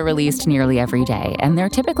episodes are released nearly every day, and they're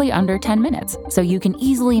typically under 10 minutes, so you can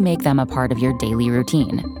easily make them a part of your daily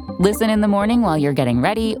routine. Listen in the morning while you're getting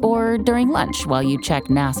ready, or during lunch while you check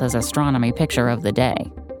NASA's astronomy picture of the day.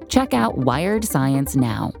 Check out Wired Science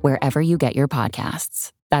now, wherever you get your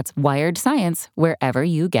podcasts. That's Wired Science, wherever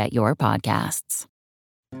you get your podcasts.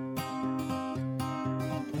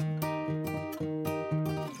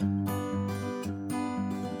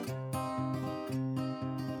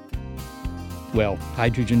 Well,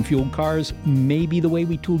 hydrogen-fueled cars may be the way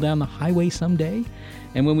we tool down the highway someday.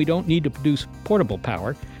 And when we don't need to produce portable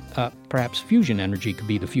power, perhaps fusion energy could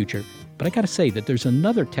be the future. But I got to say that there's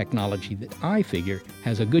another technology that I figure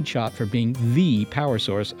has a good shot for being the power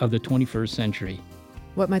source of the 21st century.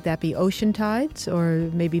 What might that be? Ocean tides, or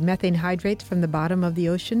maybe methane hydrates from the bottom of the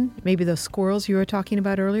ocean? Maybe those squirrels you were talking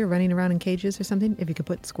about earlier running around in cages or something, if you could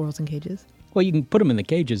put squirrels in cages? Well, you can put them in the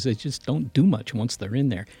cages. They just don't do much once they're in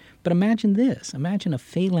there. But imagine this. Imagine a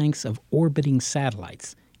phalanx of orbiting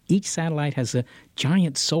satellites. Each satellite has a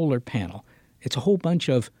giant solar panel. It's a whole bunch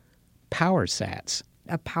of power sats.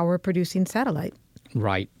 A power-producing satellite.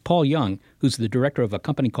 Right. Paul Young, who's the director of a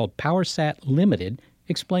company called PowerSat Limited,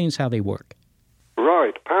 explains how they work.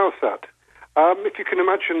 Right, PowerSat. If you can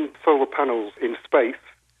imagine solar panels in space,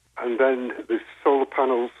 and then the solar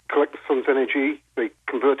panels collect the sun's energy, they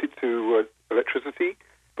convert it to electricity,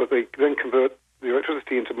 but they then convert the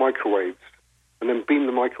electricity into microwaves, and then beam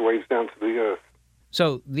the microwaves down to the Earth.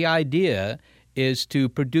 So the idea is to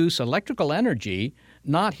produce electrical energy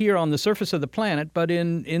not here on the surface of the planet, but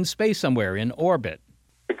in space somewhere, in orbit.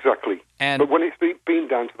 Exactly. But when it's beamed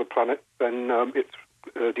down to the planet, then it's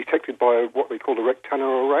detected by what they call a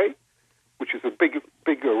rectangular array, which is a big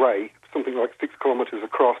array, something like 6 kilometers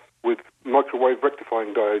across, with microwave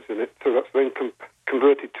rectifying diodes in it. So that's then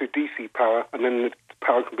converted to DC power, and then the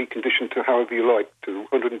power can be conditioned to however you like, to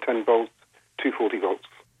 110 volts, 240 volts.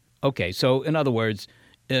 Okay, so in other words,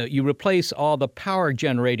 you replace all the power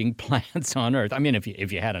generating plants on Earth. I mean,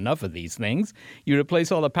 if you had enough of these things, you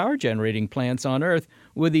replace all the power generating plants on Earth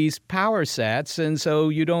with these power sats, and so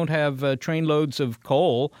you don't have trainloads of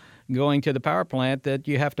coal going to the power plant that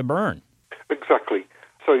you have to burn. Exactly.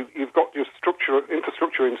 So you've got your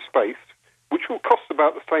infrastructure in space, which will cost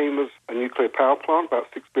about the same as a nuclear power plant, about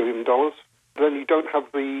 $6 billion. Then you don't have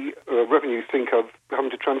the revenue sink of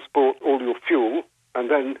having to transport all your fuel, and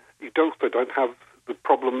then you also don't have the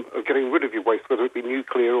problem of getting rid of your waste, whether it be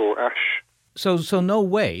nuclear or ash. So no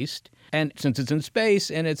waste, and since it's in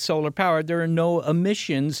space and it's solar powered, there are no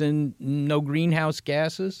emissions and no greenhouse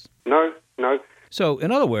gases? No. So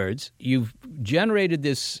in other words, you've generated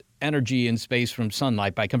this energy in space from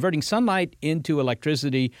sunlight by converting sunlight into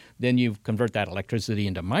electricity. Then you convert that electricity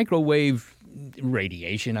into microwave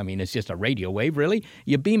radiation. I mean, it's just a radio wave, really.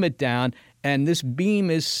 You beam it down, and this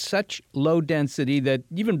beam is such low density that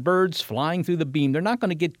even birds flying through the beam, they're not going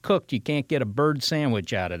to get cooked. You can't get a bird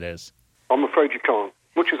sandwich out of this. I'm afraid you can't.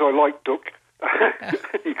 Much as I like duck,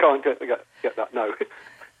 you can't get that, no.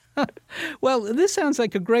 Well, this sounds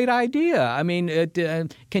like a great idea. I mean,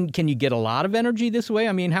 can you get a lot of energy this way?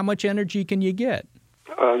 I mean, how much energy can you get?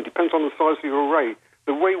 Depends on the size of your array.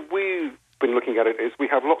 The way we've been looking at it is we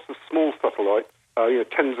have lots of small satellites,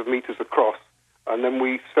 tens of meters across, and then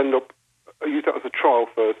we use that as a trial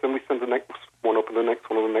first, then we send the next one up and the next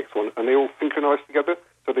one and the next one, and they all synchronize together,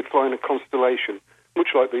 so they fly in a constellation, much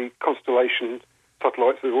like the constellation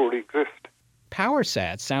satellites that already exist. Power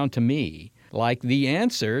sats sound to me like the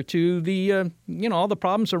answer to the, all the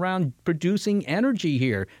problems around producing energy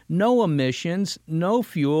here. No emissions, no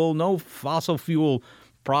fuel, no fossil fuel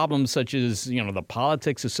problems such as, the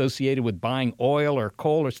politics associated with buying oil or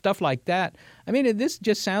coal or stuff like that. I mean, this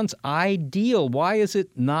just sounds ideal. Why is it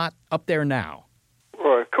not up there now?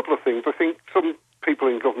 Well, a couple of things. I think some people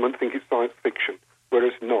in government think it's science fiction,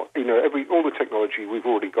 whereas not. All the technology, we've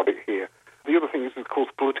already got it here. The other thing is, of course,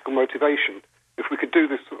 political motivation. If we could do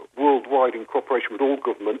this worldwide in cooperation with all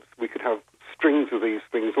governments, we could have strings of these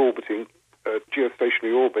things orbiting,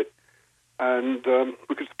 geostationary orbit, and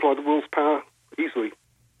we could supply the world's power easily.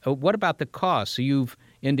 What about the cost? So you've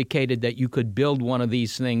indicated that you could build one of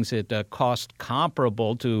these things at a cost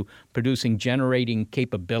comparable to producing generating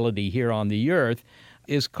capability here on the Earth.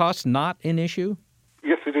 Is cost not an issue?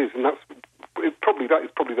 Yes, it is, and that is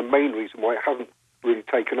probably the main reason why it hasn't really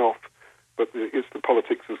taken off, but it's the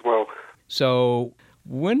politics as well. So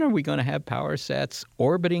when are we going to have power sats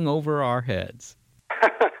orbiting over our heads?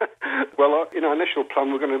 Well, in our initial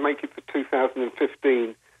plan, we're going to make it for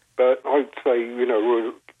 2015, but I'd say, we're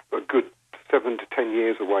a good 7 to 10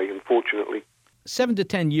 years away, unfortunately. 7 to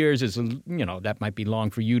 10 years is, that might be long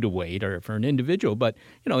for you to wait or for an individual, but,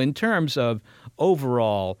 in terms of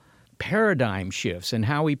overall paradigm shifts and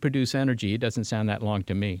how we produce energy, it doesn't sound that long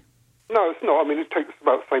to me. No, it's not. I mean, it takes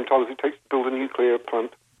about the same time as it takes to build a nuclear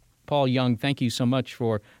plant. Paul Young, thank you so much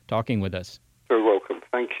for talking with us. You're welcome.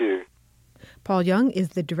 Thank you. Paul Young is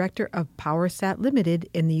the director of PowerSat Limited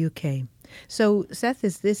in the UK. So, Seth,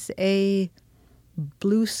 is this a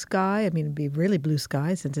blue sky? I mean, it'd be really blue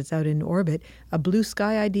sky since it's out in orbit. A blue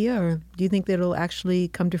sky idea, or do you think that it'll actually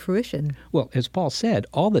come to fruition? Well, as Paul said,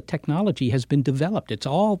 all the technology has been developed. It's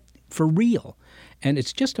all for real. And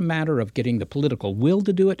it's just a matter of getting the political will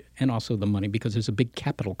to do it and also the money, because there's a big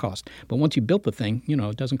capital cost. But once you build the thing,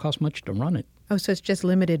 it doesn't cost much to run it. Oh, so it's just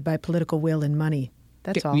limited by political will and money.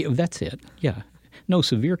 That's all. That's it, yeah. No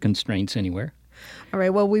severe constraints anywhere. All right,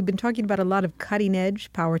 well, we've been talking about a lot of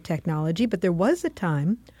cutting-edge power technology, but there was a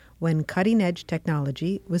time when cutting-edge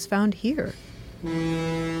technology was found here.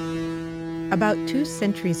 About 2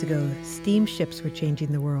 centuries ago, steamships were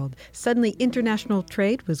changing the world. Suddenly, international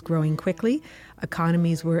trade was growing quickly,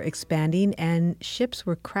 economies were expanding, and ships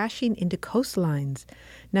were crashing into coastlines.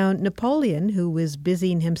 Now, Napoleon, who was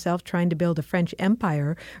busying himself trying to build a French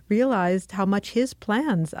empire, realized how much his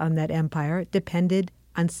plans on that empire depended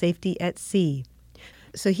on safety at sea.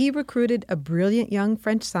 So he recruited a brilliant young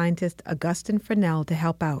French scientist, Augustin Fresnel, to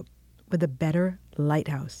help out with a better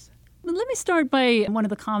lighthouse. Let me start by one of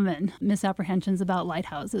the common misapprehensions about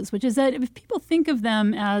lighthouses, which is that if people think of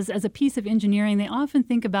them as a piece of engineering, they often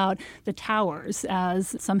think about the towers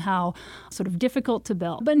as somehow sort of difficult to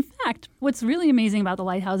build. But in fact, what's really amazing about the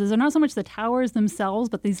lighthouses are not so much the towers themselves,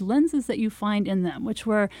 but these lenses that you find in them, which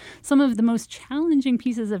were some of the most challenging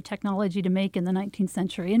pieces of technology to make in the 19th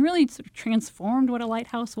century and really sort of transformed what a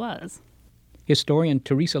lighthouse was. Historian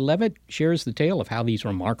Teresa Levitt shares the tale of how these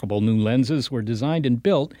remarkable new lenses were designed and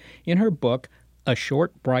built in her book, A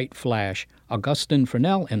Short Bright Flash, Augustin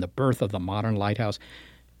Fresnel and the Birth of the Modern Lighthouse.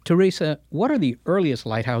 Teresa, what are the earliest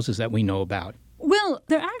lighthouses that we know about? Well,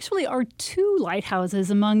 there actually are two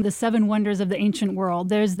lighthouses among the seven wonders of the ancient world.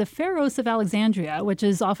 There's the Pharos of Alexandria, which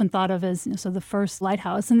is often thought of as so the first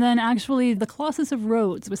lighthouse. And then actually the Colossus of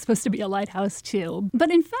Rhodes was supposed to be a lighthouse too.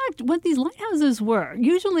 But in fact, what these lighthouses were,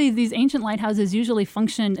 usually these ancient lighthouses usually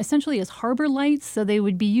function essentially as harbor lights. So they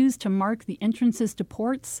would be used to mark the entrances to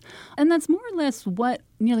ports. And that's more or less what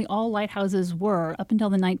nearly all lighthouses were up until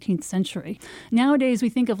the 19th century. Nowadays, we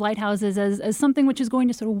think of lighthouses as something which is going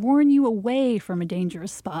to sort of warn you away from a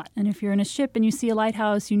dangerous spot. And if you're in a ship and you see a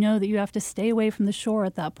lighthouse, you know that you have to stay away from the shore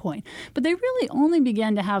at that point. But they really only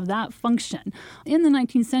began to have that function in the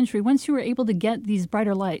 19th century once you were able to get these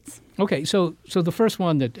brighter lights. Okay, so the first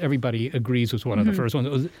one that everybody agrees was one of the first ones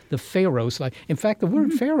was the Pharos. In fact, the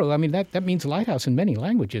word Pharaoh, I mean, that means lighthouse in many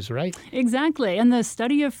languages, right? Exactly. And the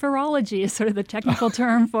study of pharology is sort of the technical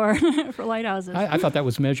term for lighthouses. I thought that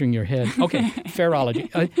was measuring your head. Okay, pharology.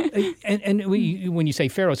 When you say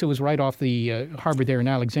Pharos, it was right off the harbor there in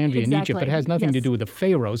Alexandria in Egypt, but it has nothing to do with the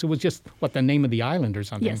Pharaohs. It was just, the name of the island or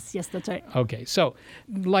something? Yes, that's right. Okay, so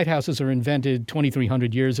lighthouses are invented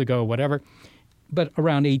 2,300 years ago, whatever. But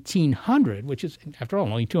around 1800, which is, after all,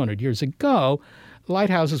 only 200 years ago,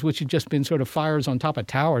 lighthouses, which had just been sort of fires on top of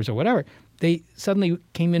towers or whatever, they suddenly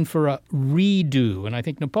came in for a redo. And I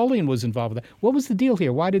think Napoleon was involved with that. What was the deal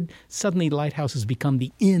here? Why did suddenly lighthouses become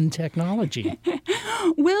the in technology?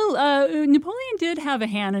 Well, Napoleon did have a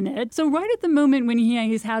hand in it. So right at the moment when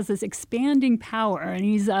he has this expanding power and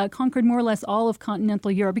he's conquered more or less all of continental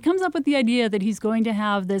Europe, he comes up with the idea that he's going to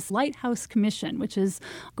have this lighthouse commission, which is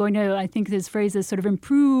going to, I think his phrase is sort of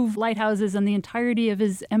improve lighthouses and the entirety of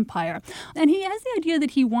his empire. And he has the idea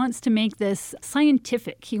that he wants to make this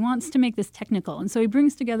scientific. He wants to make this technical. And so he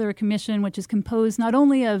brings together a commission which is composed not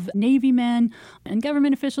only of Navy men and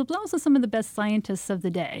government officials, but also some of the best scientists of the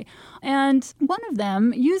day. And one of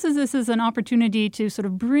them uses this as an opportunity to sort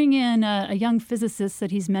of bring in a young physicist that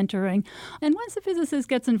he's mentoring. And once the physicist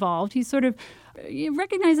gets involved, he sort of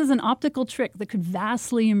recognizes an optical trick that could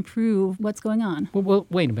vastly improve what's going on. Well,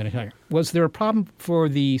 wait a minute here. Was there a problem for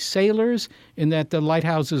the sailors in that the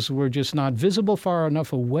lighthouses were just not visible far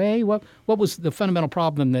enough away? What was the fundamental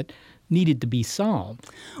problem that needed to be solved?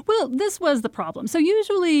 Well, this was the problem. So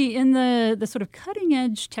usually in the sort of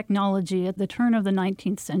cutting-edge technology at the turn of the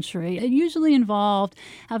 19th century, it usually involved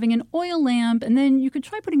having an oil lamp, and then you could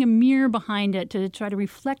try putting a mirror behind it to try to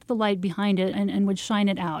reflect the light behind it and would shine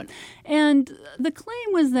it out. And the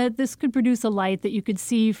claim was that this could produce a light that you could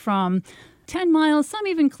see from 10 miles, some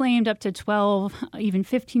even claimed up to 12, even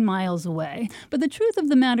 15 miles away. But the truth of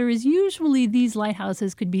the matter is usually these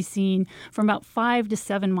lighthouses could be seen from about 5 to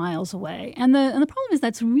 7 miles away. And the problem is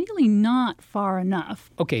that's really not far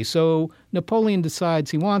enough. Okay, so Napoleon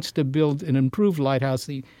decides he wants to build an improved lighthouse.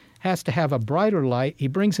 He has to have a brighter light. He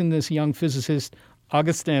brings in this young physicist,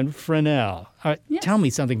 Augustin Fresnel. Yes. Tell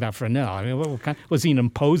me something about Fresnel. I mean, was he an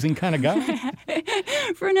imposing kind of guy?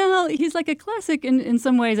 Fresnel, he's like a classic in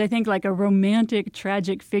some ways, I think like a romantic,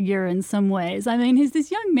 tragic figure in some ways. I mean, he's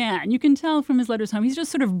this young man. You can tell from his letters home, he's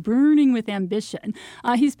just sort of burning with ambition.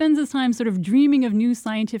 He spends his time sort of dreaming of new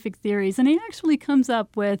scientific theories, and he actually comes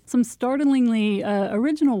up with some startlingly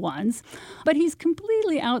original ones. But he's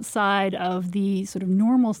completely outside of the sort of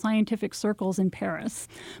normal scientific circles in Paris.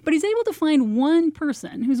 But he's able to find one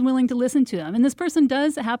person who's willing to listen to him. And this person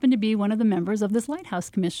does happen to be one of the members of this Lighthouse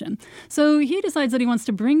Commission. So he decides that he wants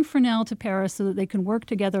to bring Fresnel to Paris so that they can work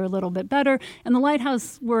together a little bit better. And the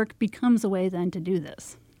lighthouse work becomes a way then to do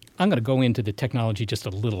this. I'm going to go into the technology just a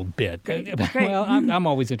little bit. Great. Well, I'm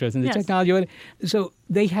always interested in the technology. So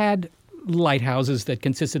they had lighthouses that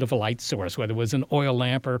consisted of a light source, whether it was an oil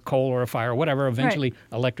lamp or coal or a fire or whatever, eventually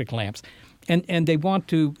electric lamps. And they want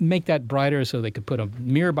to make that brighter so they could put a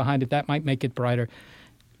mirror behind it. That might make it brighter.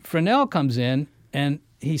 Fresnel comes in and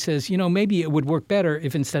he says, maybe it would work better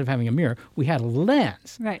if instead of having a mirror, we had a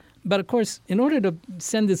lens. Right. But of course, in order to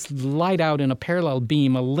send this light out in a parallel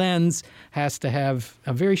beam, a lens has to have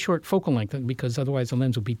a very short focal length because otherwise the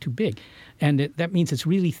lens will be too big. And that means it's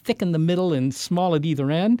really thick in the middle and small at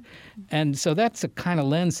either end. And so that's a kind of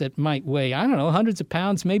lens that might weigh, hundreds of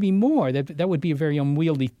pounds, maybe more. That would be a very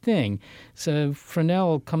unwieldy thing. So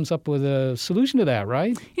Fresnel comes up with a solution to that,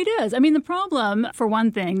 right? He does. I mean, the problem, for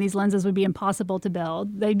one thing, these lenses would be impossible to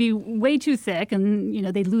build. They'd be way too thick and,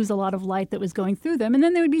 they'd lose a lot of light that was going through them. And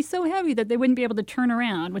then they would be so heavy that they wouldn't be able to turn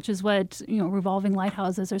around, which is what revolving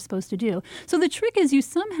lighthouses are supposed to do. So the trick is you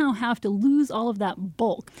somehow have to lose all of that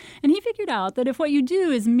bulk. And he figured out that if what you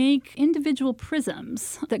do is make individual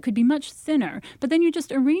prisms that could be much thinner, but then you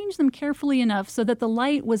just arrange them carefully enough so that the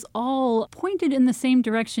light was all pointed in the same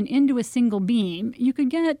direction into a single beam, you could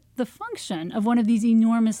get the function of one of these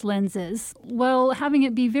enormous lenses while having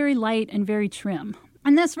it be very light and very trim.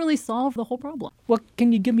 And this really solved the whole problem. Well,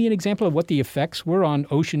 can you give me an example of what the effects were on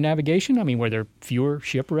ocean navigation? I mean, were there fewer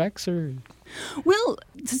shipwrecks or... Well,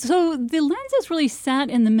 so the lenses really sat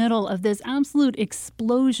in the middle of this absolute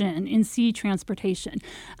explosion in sea transportation.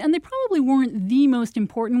 And they probably weren't the most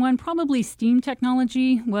important one. Probably steam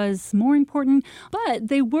technology was more important, but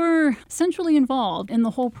they were centrally involved in the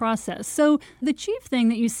whole process. So the chief thing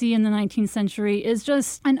that you see in the 19th century is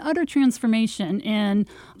just an utter transformation in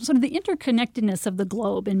sort of the interconnectedness of the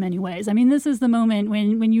globe in many ways. I mean, this is the moment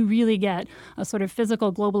when you really get a sort of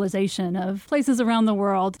physical globalization of places around the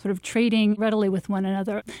world sort of trading readily with one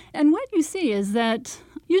another. And what you see is that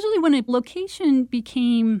usually when a location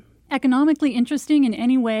became economically interesting in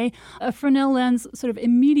any way, a Fresnel lens sort of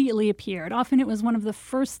immediately appeared. Often it was one of the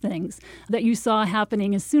first things that you saw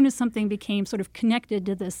happening as soon as something became sort of connected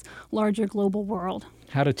to this larger global world.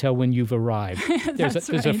 How to tell when you've arrived. There's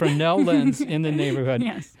a Fresnel lens in the neighborhood.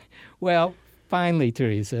 Yes. Well, finally,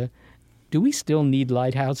 Teresa, do we still need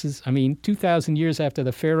lighthouses? I mean, 2,000 years after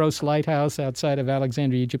the Pharos Lighthouse outside of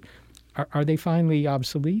Alexandria, Egypt, are they finally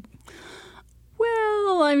obsolete?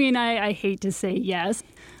 Well, I mean, I hate to say yes.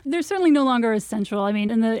 They're certainly no longer essential. I mean,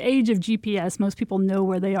 in the age of GPS, most people know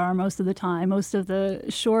where they are most of the time. Most of the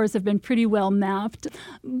shores have been pretty well mapped.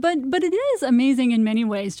 But it is amazing in many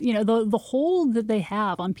ways, the hold that they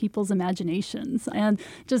have on people's imaginations and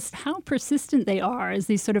just how persistent they are as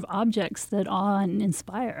these sort of objects that awe and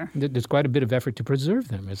inspire. There's quite a bit of effort to preserve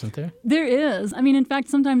them, isn't there? There is. I mean, in fact,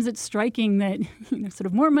 sometimes it's striking that sort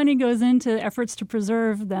of more money goes into efforts to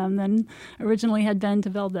preserve them than originally had been to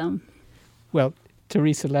build them. Well,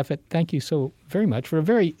 Teresa Levitt, thank you so very much for a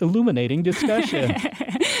very illuminating discussion.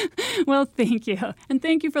 Well, thank you. And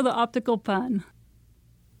thank you for the optical pun.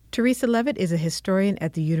 Teresa Levitt is a historian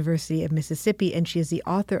at the University of Mississippi, and she is the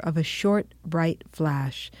author of A Short, Bright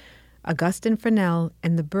Flash, Augustin Fresnel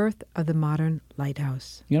and the Birth of the Modern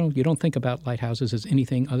Lighthouse. You don't think about lighthouses as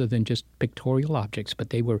anything other than just pictorial objects,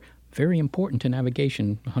 but they were very important to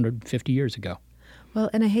navigation 150 years ago. Well,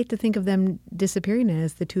 and I hate to think of them disappearing,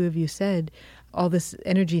 as the two of you said. All this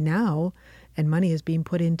energy now and money is being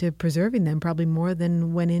put into preserving them, probably more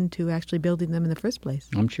than went into actually building them in the first place.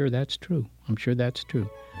 I'm sure that's true.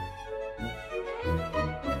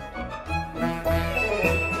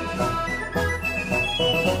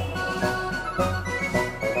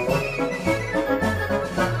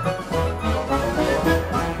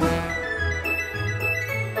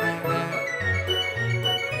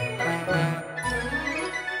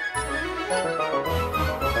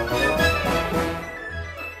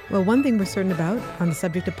 Well, one thing we're certain about on the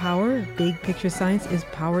subject of power, Big Picture Science is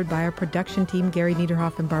powered by our production team, Gary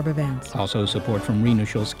Niederhoff and Barbara Vance. Also support from Rena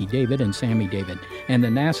Shulsky-David and Sammy David and the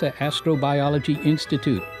NASA Astrobiology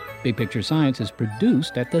Institute. Big Picture Science is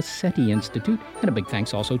produced at the SETI Institute. And a big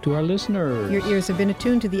thanks also to our listeners. Your ears have been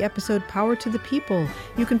attuned to the episode Power to the People.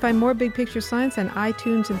 You can find more Big Picture Science on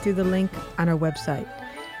iTunes and through the link on our website.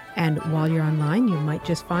 And while you're online, you might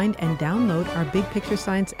just find and download our Big Picture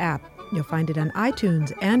Science app. You'll find it on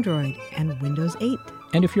iTunes, Android, and Windows 8.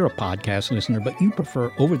 And if you're a podcast listener, but you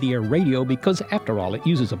prefer over-the-air radio because, after all, it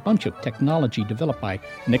uses a bunch of technology developed by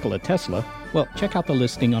Nikola Tesla, well, check out the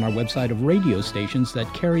listing on our website of radio stations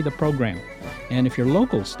that carry the program. And if your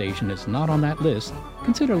local station is not on that list,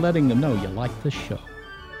 consider letting them know you like the show.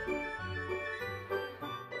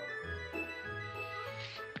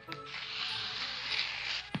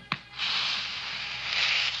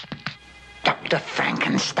 Dr.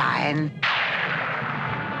 Frankenstein.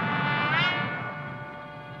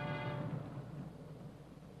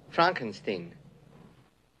 Frankenstein.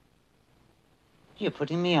 You're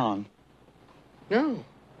putting me on. No,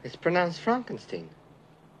 it's pronounced Frankenstein.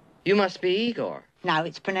 You must be Igor. No,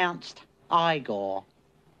 it's pronounced Igor.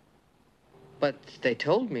 But they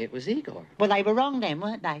told me it was Igor. Well, they were wrong then,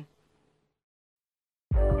 weren't they?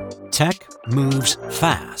 Tech moves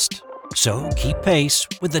fast. So keep pace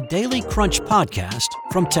with the Daily Crunch podcast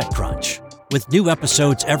from TechCrunch. With new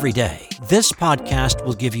episodes every day, this podcast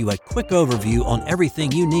will give you a quick overview on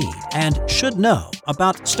everything you need and should know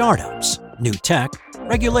about startups, new tech,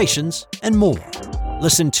 regulations, and more.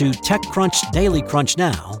 Listen to TechCrunch Daily Crunch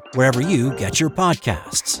now, wherever you get your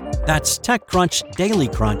podcasts. That's TechCrunch Daily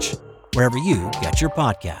Crunch, wherever you get your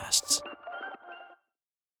podcasts.